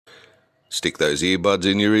Stick those earbuds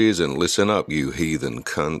in your ears and listen up, you heathen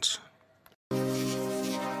cunts.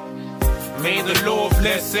 May the Lord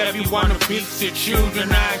bless everyone who beats their children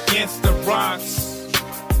against the rocks.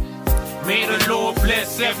 May the Lord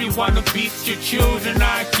bless everyone who beats your children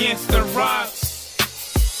against the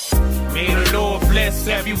rocks. May the Lord bless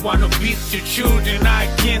everyone who beats your children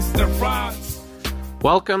against the rocks.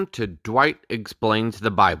 Welcome to Dwight Explains the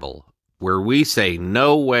Bible, where we say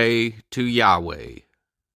no way to Yahweh.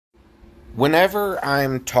 Whenever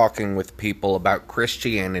I'm talking with people about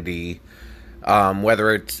Christianity,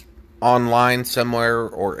 whether it's online somewhere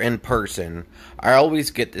or in person, I always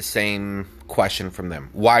get the same question from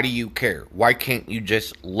them. Why do you care? Why can't you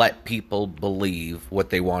just let people believe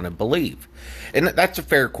what they want to believe? And that's a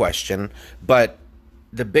fair question, but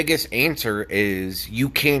the biggest answer is you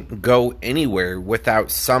can't go anywhere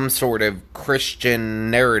without some sort of Christian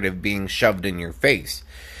narrative being shoved in your face.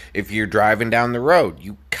 If you're driving down the road,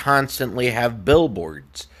 you constantly have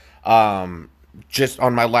billboards. Just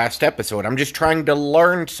on my last episode, I'm just trying to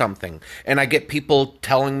learn something, and I get people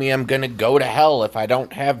telling me I'm going to go to hell if I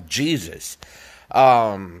don't have Jesus. But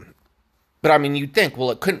I mean, you'd think,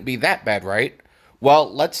 well, it couldn't be that bad, right?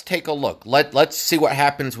 Well, let's take a look. Let's see what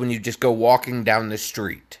happens when you just go walking down the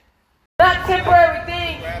street. Not temporary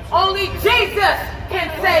thing. Only Jesus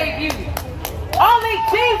can save you. Only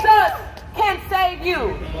Jesus can save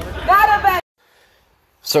you. Not a bad.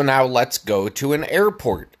 So now let's go to an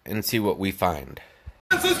airport and see what we find.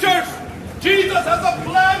 Sisters, Jesus has a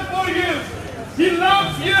plan for you. He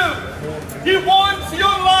loves you. He wants your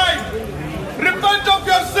life. Repent of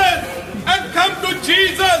your sins and come to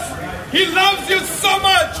Jesus. He loves you so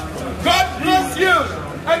much. God bless you.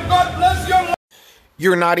 And God bless your life.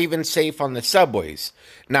 You're not even safe on the subways.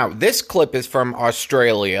 Now, this clip is from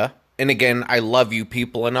Australia. And again, I love you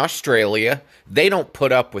people in Australia. They don't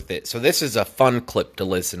put up with it. So this is a fun clip to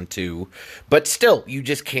listen to. But still, you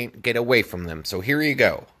just can't get away from them. So here you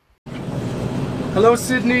go. Hello,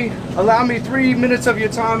 Sydney. Allow me 3 minutes of your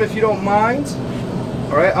time if you don't mind.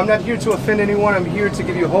 All right, I'm not here to offend anyone. I'm here to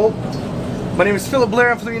give you hope. My name is Philip Blair.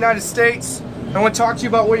 I'm from the United States. I want to talk to you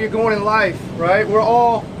about where you're going in life, right? We're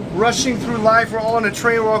all rushing through life. We're all on a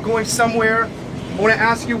train. We're all going somewhere. I want to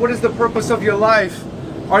ask you, what is the purpose of your life?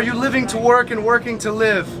 Are you living to work and working to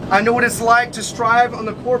live? I know what it's like to strive on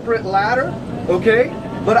the corporate ladder, okay?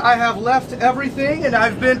 But I have left everything, and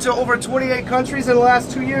I've been to over 28 countries in the last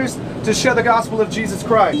 2 years to share the gospel of Jesus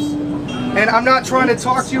Christ. And I'm not trying to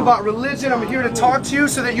talk to you about religion. I'm here to talk to you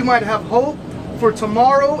so that you might have hope for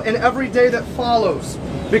tomorrow and every day that follows.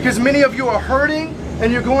 Because many of you are hurting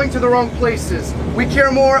and you're going to the wrong places. We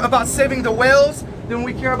care more about saving the whales than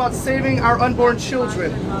we care about saving our unborn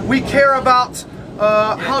children. We care about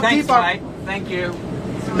how Thanks, deep our... mate. Thank you.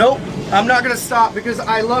 Nope, I'm not going to stop because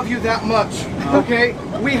I love you that much, okay?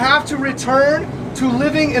 We have to return to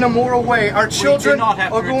living in a moral way. Our children we do not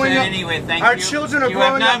have are to going return up. anywhere, thank Our you. children are you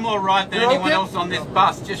growing have up. no more right than You're anyone okay? else on this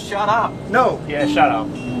bus. Just shut up. No. Yeah, shut up.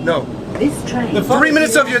 No. This train. 3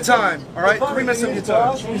 minutes of your time, all right? 3 minutes of your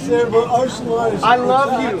time. I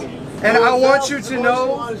love you. And I want you to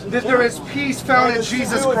know that there is peace found in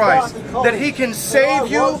Jesus Christ. That He can save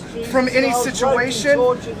you from any situation,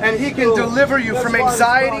 and He can deliver you from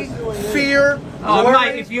anxiety, fear, Oh,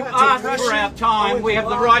 worry, mate, if you ask for our time, we have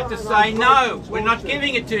the right to say no. We're not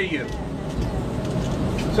giving it to you.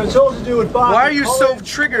 So it's all to do with Why are you so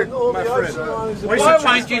triggered, my friend? Why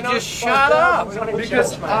won't you just shut up?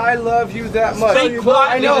 Because I love you that much. Speak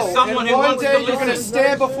quietly I to know. someone And who one wants day to you're going to listen.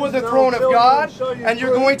 stand before the throne of God, and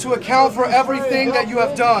you're going to account for everything that you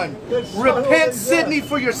have done. Repent, Sydney,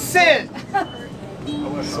 for your sin.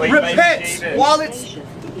 Repent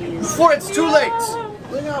before it's too late.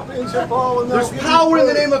 There's power in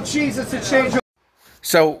the name of Jesus to change your...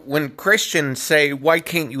 So when Christians say, why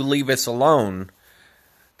can't you leave us alone?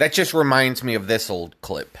 That just reminds me of this old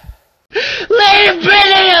clip. Leave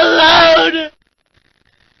Brittany alone!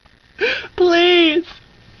 Please!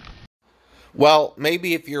 Well,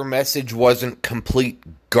 maybe if your message wasn't complete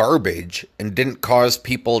garbage and didn't cause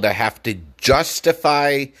people to have to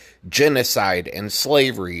justify genocide and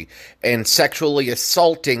slavery and sexually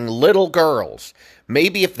assaulting little girls,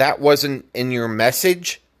 maybe if that wasn't in your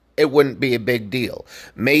message, it wouldn't be a big deal.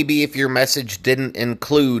 Maybe if your message didn't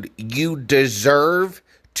include you deserve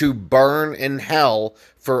to burn in hell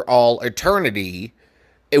for all eternity,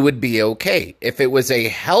 it would be okay. If it was a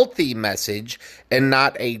healthy message and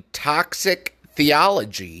not a toxic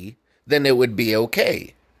theology, then it would be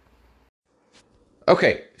okay.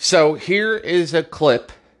 Okay, so here is a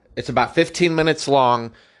clip. It's about 15 minutes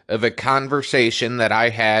long of a conversation that I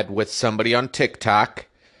had with somebody on TikTok.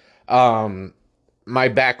 My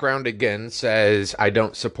background again says I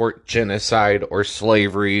don't support genocide or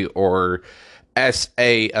slavery or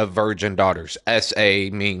SA of virgin daughters. SA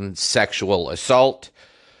means sexual assault.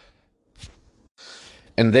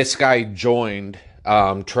 And this guy joined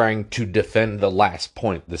trying to defend the last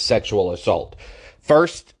point, the sexual assault.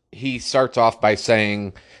 First, he starts off by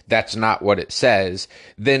saying that's not what it says.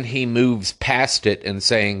 Then he moves past it and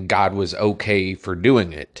saying God was okay for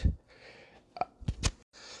doing it.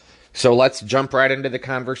 So let's jump right into the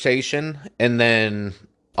conversation, and then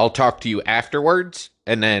I'll talk to you afterwards,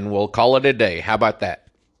 and then we'll call it a day. How about that?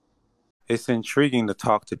 It's intriguing to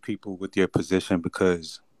talk to people with your position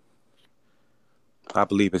because I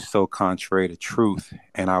believe it's so contrary to truth,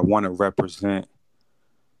 and I want to represent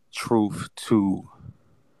truth to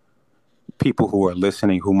people who are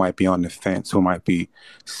listening, who might be on the fence, who might be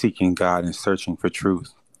seeking God and searching for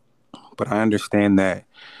truth. But I understand that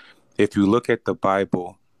if you look at the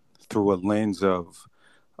Bible through a lens of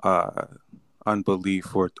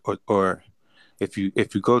unbelief, or if you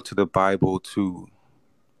go to the Bible to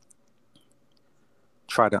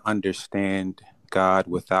try to understand God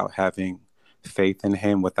without having faith in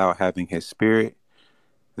him, without having his spirit,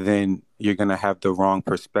 then you're going to have the wrong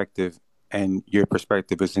perspective, and your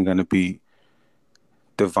perspective isn't going to be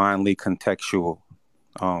divinely contextual.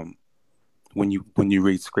 When you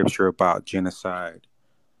read scripture about genocide,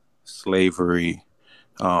 slavery,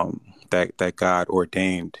 that God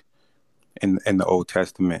ordained in the Old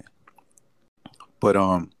Testament. But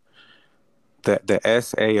the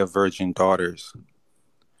SA of virgin daughters,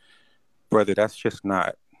 brother, that's just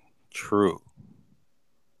not true.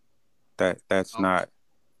 That's not.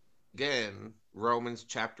 Again, Romans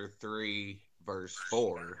chapter 3, verse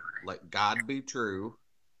 4, let God be true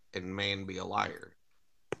and man be a liar.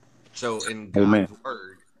 So in God's Amen.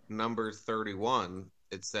 word, Numbers 31,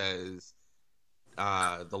 it says,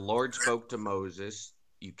 the Lord spoke to Moses,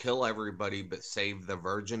 you kill everybody but save the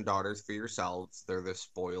virgin daughters for yourselves. They're the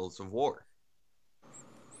spoils of war.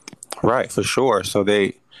 Right, for sure. So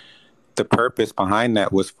the purpose behind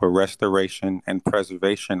that was for restoration and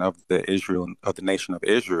preservation of the nation of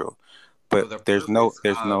Israel. But So there's no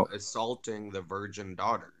assaulting the virgin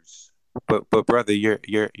daughters. But brother,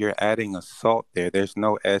 you're adding assault there. There's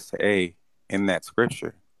no SA in that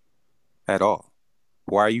scripture at all.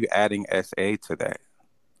 Why are you adding SA to that?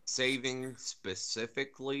 Saving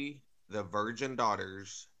specifically the virgin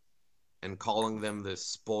daughters and calling them the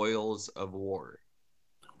spoils of war.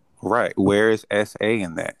 Right. Where is SA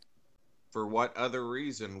in that? For what other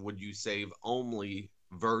reason would you save only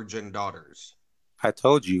virgin daughters? I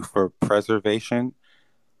told you, for preservation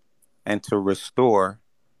and to restore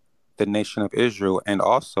the nation of Israel. And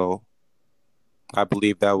also, I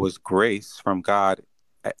believe that was grace from God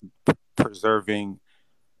at preserving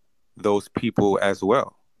those people as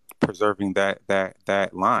well, preserving that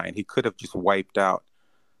line. He could have just wiped out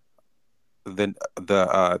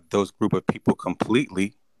those group of people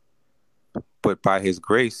completely, but by his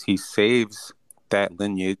grace, he saves that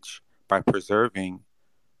lineage by preserving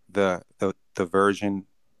the virgin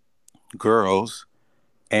girls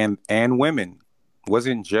and women. It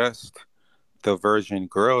wasn't just the virgin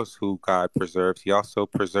girls who God preserved.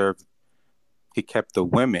 He kept the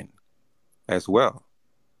women as well.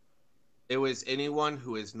 It was anyone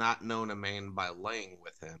who has not known a man by laying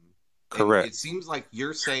with him. Correct. And it seems like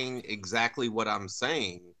you're saying exactly what I'm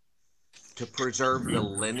saying. To preserve the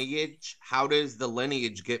lineage, how does the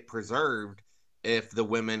lineage get preserved if the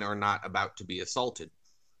women are not about to be assaulted?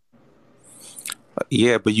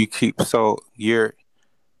 Yeah, but you're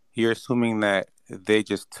assuming that they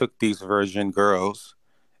just took these virgin girls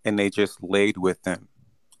and they just laid with them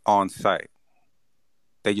on site.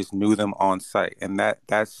 They just knew them on site, and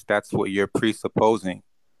that's what you're presupposing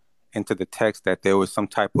into the text, that there was some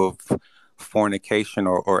type of fornication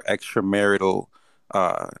or extramarital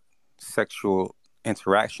sexual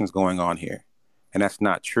interactions going on here, and that's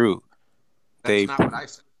not true. That's not what I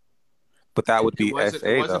said. But that would be SA.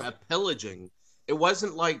 It wasn't a pillaging. It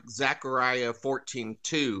wasn't like Zechariah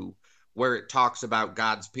 14:2, where it talks about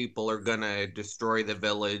God's people are going to destroy the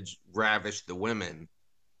village, ravish the women.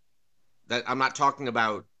 That I'm not talking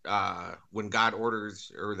about when God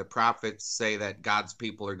orders or the prophets say that God's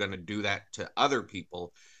people are going to do that to other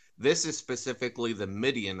people. This is specifically the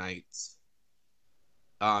Midianites.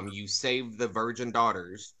 You save the virgin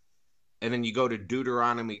daughters, and then you go to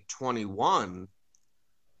Deuteronomy 21,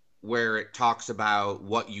 where it talks about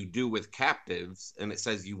what you do with captives, and it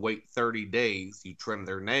says you wait 30 days, you trim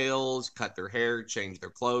their nails, cut their hair, change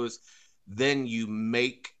their clothes, then you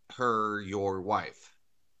make her your wife.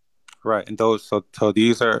 Right, and those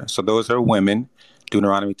are women.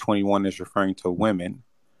 Deuteronomy 21 is referring to women.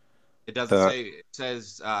 It doesn't The say. It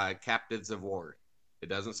says captives of war. It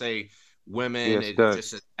doesn't say women. yes, It the just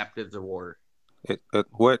says captives of war.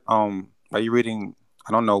 what are you reading?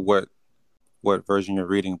 I don't know what version you're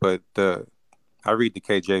reading, but the I read the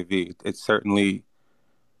KJV. It certainly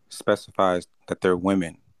specifies that they're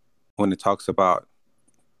women when it talks about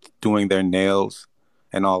doing their nails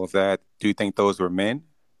and all of that. Do you think those were men?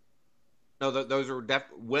 No, those are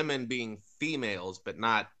women being females, but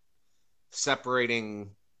not separating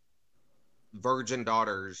virgin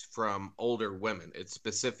daughters from older women. It's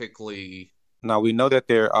specifically. Now we know that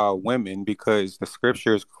they're women because the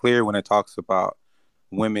scripture is clear when it talks about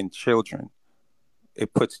women, children.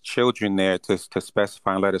 It puts children there to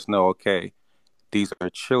specify and let us know, okay, these are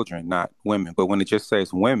children, not women. But when it just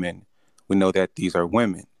says women, we know that these are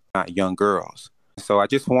women, not young girls. So I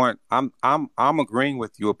just want I'm agreeing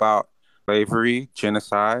with you about slavery,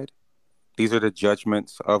 genocide. These are the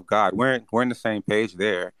judgments of God. We're in the same page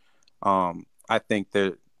there. I think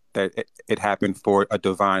that it happened for a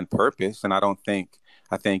divine purpose, and I think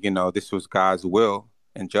this was God's will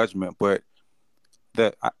and judgment. But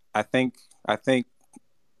I think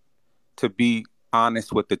to be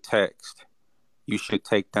honest with the text, you should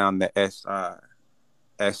take down the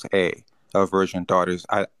SA of virgin daughters.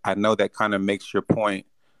 I know that kind of makes your point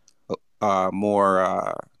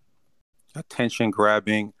more attention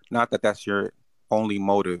grabbing. Not that that's your only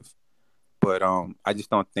motive, but I just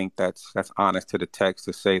don't think that's honest to the text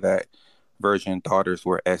to say that virgin daughters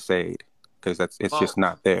were SA'd because it's just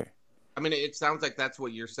not there. I mean, it sounds like that's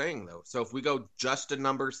what you're saying, though. So if we go just to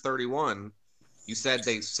Numbers 31, you said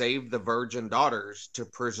they saved the virgin daughters to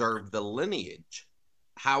preserve the lineage.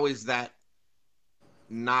 How is that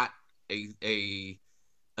not an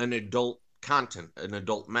adult content, an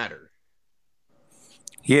adult matter?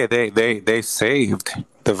 Yeah, they saved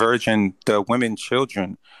the women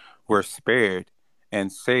children were spared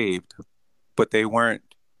and saved, but they weren't.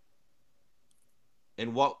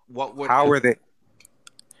 And what would how were they?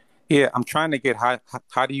 Yeah, I'm trying to get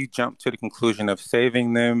how do you jump to the conclusion of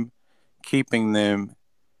saving them, keeping them,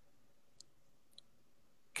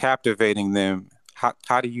 captivating them?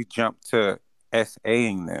 How do you jump to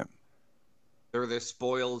SAing them? They're the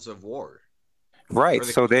spoils of war. Right.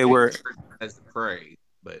 So they were as the prey,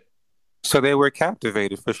 but so they were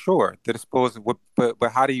captivated for sure. The disposal, but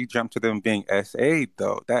how do you jump to them being SA'd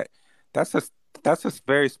though? That's a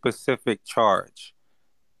very specific charge.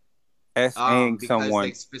 SAing because someone.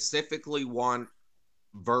 They specifically want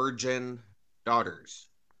virgin daughters.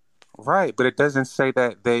 Right, but it doesn't say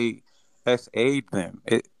that they SA'd them.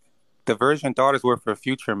 The virgin daughters were for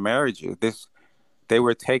future marriages. They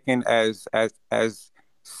were taken as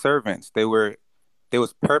servants. There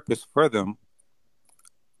was purpose for them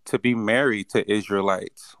to be married to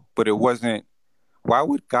Israelites, but it wasn't. Why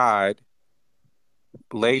would God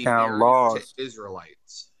lay down laws to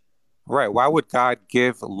Israelites? Right. Why would God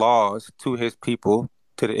give laws to his people,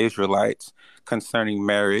 to the Israelites, concerning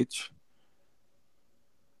marriage,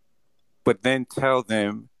 but then tell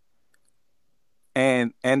them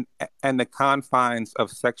and the confines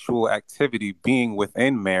of sexual activity being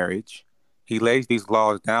within marriage, he lays these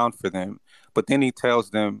laws down for them, but then he tells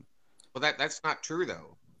them. Well, that's not true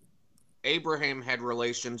though. Abraham had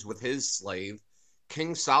relations with his slave.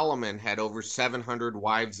 King Solomon had over 700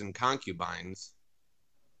 wives and concubines.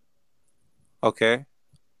 Okay.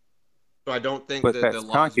 So I don't think that the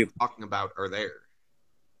laws you're talking about are there.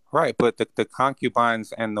 Right, but the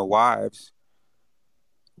concubines and the wives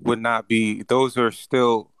would not be, those are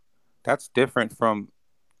still, that's different from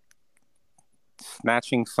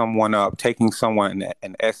snatching someone up, taking someone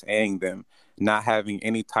and SAing them, not having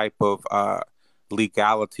any type of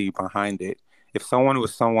legality behind it. If someone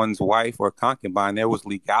was someone's wife or concubine, there was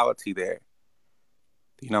legality there.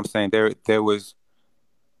 You know what I'm saying? There was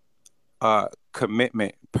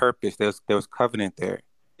commitment, purpose. There was covenant there.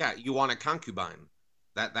 Yeah, you want a concubine.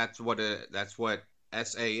 That's what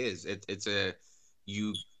SA is. It's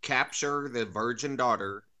you capture the virgin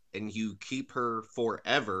daughter and you keep her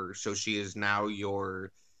forever, so she is now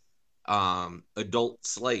your adult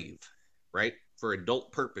slave, right? For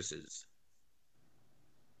adult purposes.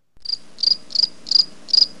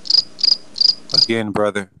 Again,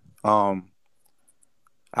 brother, I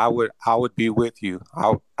would be with you.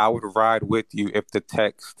 I would ride with you if the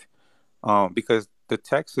text, because the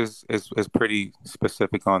text is pretty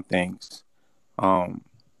specific on things.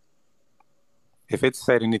 If it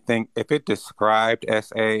said anything, if it described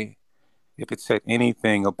SA, if it said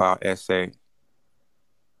anything about SA,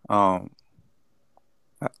 I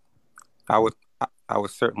would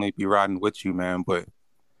certainly be riding with you, man. But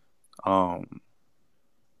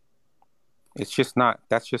it's just not.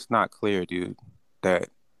 That's just not clear, dude. That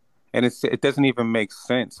And it doesn't even make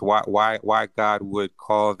sense why God would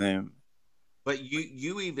call them But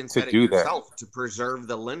you even to said it do that. yourself, to preserve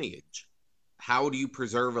the lineage. How do you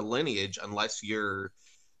preserve a lineage unless you're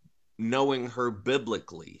knowing her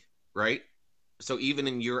biblically, right? So even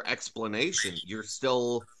in your explanation, you're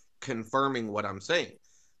still confirming what I'm saying.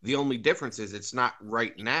 The only difference is it's not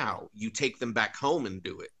right now. You take them back home and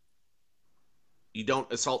do it. You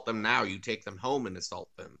don't assault them now. You take them home and assault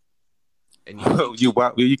them. And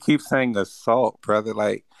you keep saying assault, brother.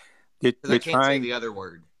 Like you're I can't say trying. the other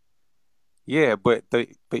word. Yeah, but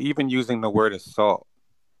even using the word assault,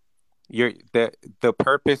 the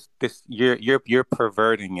purpose, you're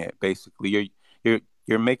perverting it basically.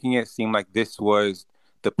 You're making it seem like this was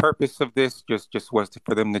the purpose of this just was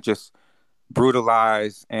for them to just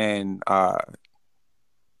brutalize and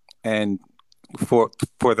for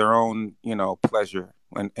their own pleasure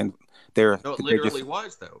and No, it they literally just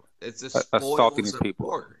was though. It's the assaulting spoils these of people.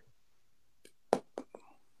 war.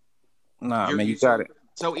 Nah, man, you got it.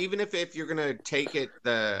 So even if you're gonna take it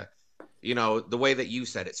the way that you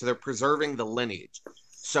said it, so they're preserving the lineage.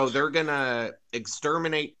 So they're gonna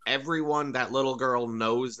exterminate everyone that little girl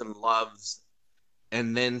knows and loves,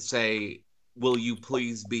 and then say, "Will you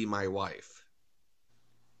please be my wife?"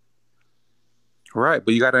 Right,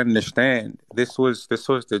 but you got to understand this was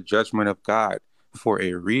the judgment of God for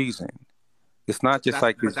a reason. It's not just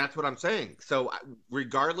like But this. that's what I'm saying. So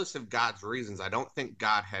regardless of God's reasons, I don't think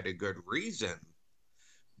God had a good reason,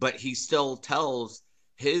 but he still tells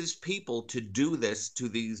his people to do this to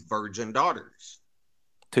these virgin daughters.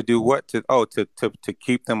 To do what? To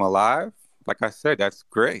keep them alive? Like I said, that's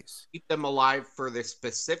grace. Keep them alive for the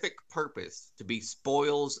specific purpose to be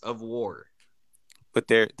spoils of war. But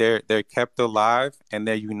they're kept alive and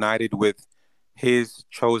they're united with his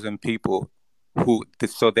chosen people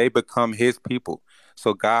so they become his people.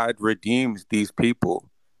 So God redeems these people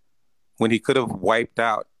when he could have wiped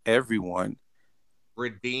out everyone.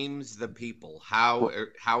 Redeems the people. How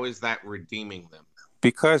is that redeeming them?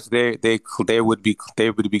 Because they would be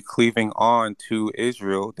cleaving on to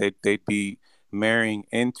Israel. They'd be marrying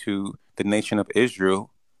into the nation of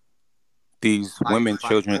Israel, these women,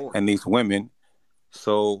 children, and these women.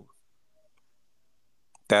 So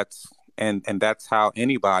that's how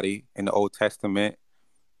anybody in the Old Testament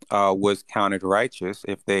was counted righteous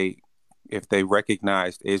if they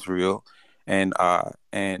recognized Israel and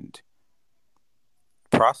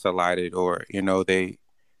proselyted, or they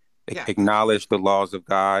acknowledged the laws of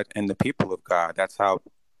God and the people of God. That's how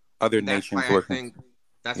other nations were.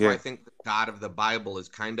 That's why I think the God of the Bible is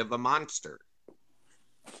kind of a monster.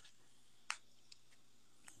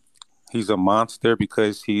 He's a monster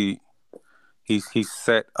because he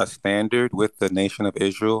set a standard with the nation of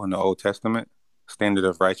Israel in the Old Testament, standard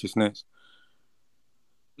of righteousness.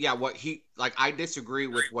 Yeah, I disagree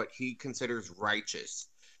with what he considers righteous,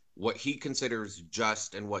 what he considers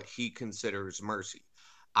just, and what he considers mercy.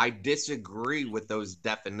 I disagree with those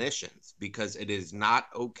definitions because it is not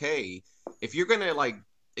okay if you're gonna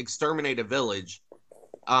exterminate a village,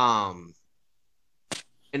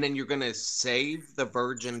 and then you're going to save the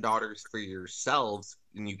virgin daughters for yourselves,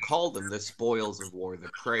 and you call them the spoils of war, the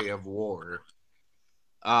prey of war.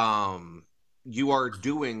 You are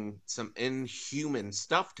doing some inhuman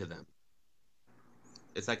stuff to them.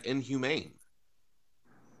 It's inhumane.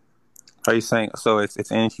 Are you saying so? It's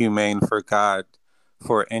inhumane for God,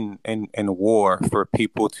 for in war, for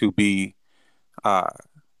people to be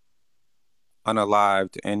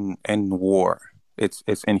unalived in war. It's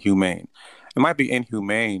inhumane. It might be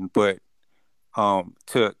inhumane, but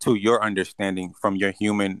to your understanding from your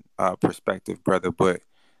human perspective, brother, but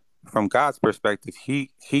from God's perspective,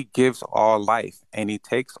 he gives all life and he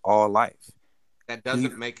takes all life. That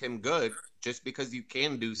doesn't make him good. Just because you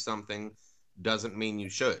can do something doesn't mean you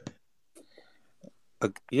should.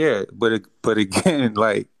 Yeah, but again,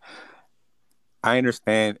 I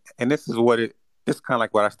understand, and this is kind of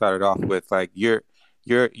like what I started off with.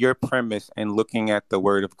 Your premise and looking at the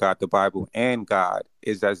Word of God, the Bible, and God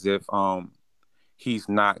is as if he's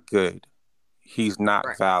not good, he's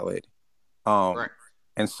not valid,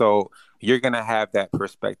 and so you're gonna have that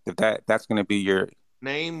perspective. That's gonna be your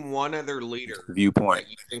name one other leader viewpoint that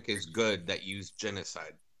you think is good that used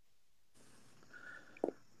genocide.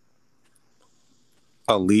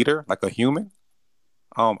 A leader, like a human.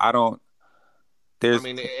 I don't. There's. I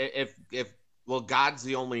mean, if God's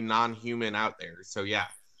the only non-human out there, so yeah.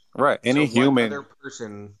 Right. Any human. What other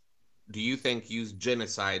person do you think used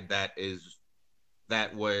genocide that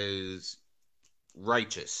was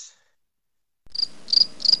righteous?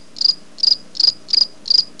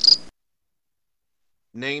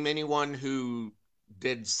 Name anyone who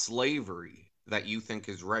did slavery that you think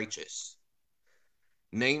is righteous.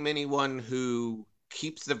 Name anyone who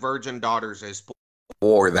keeps the virgin daughters as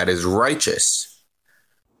or that is righteous.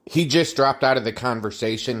 He just dropped out of the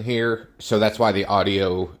conversation here, so that's why the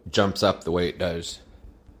audio jumps up the way it does.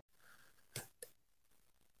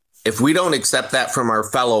 If we don't accept that from our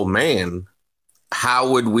fellow man, how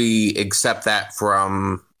would we accept that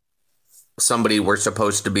from somebody we're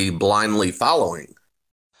supposed to be blindly following?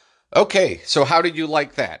 Okay, so how did you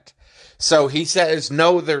like that? So he says,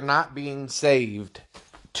 no, they're not being saved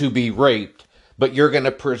to be raped, but you're going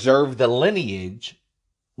to preserve the lineage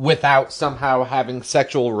without somehow having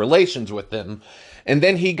sexual relations with them. And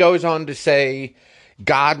then he goes on to say,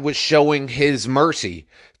 God was showing his mercy.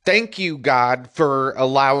 Thank you, God, for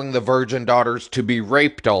allowing the virgin daughters to be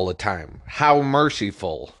raped all the time. How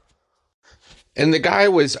merciful. And the guy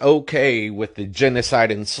was okay with the genocide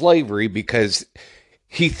and slavery because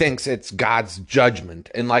he thinks it's God's judgment.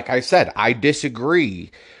 And like I said, I disagree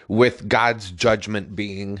with God's judgment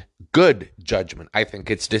being good judgment. I think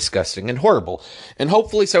it's disgusting and horrible. And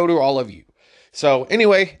hopefully so do all of you. So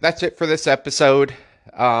anyway, that's it for this episode.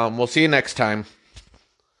 We'll see you next time.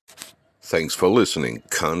 Thanks for listening,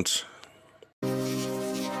 cunts.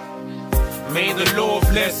 May the Lord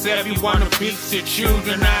bless everyone who beats your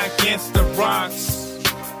children against the rocks.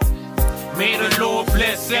 May the Lord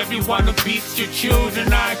bless everyone who beats your children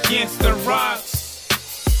against the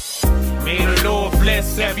rocks. May the Lord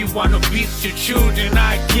bless everyone who beats your children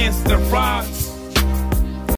against the rocks.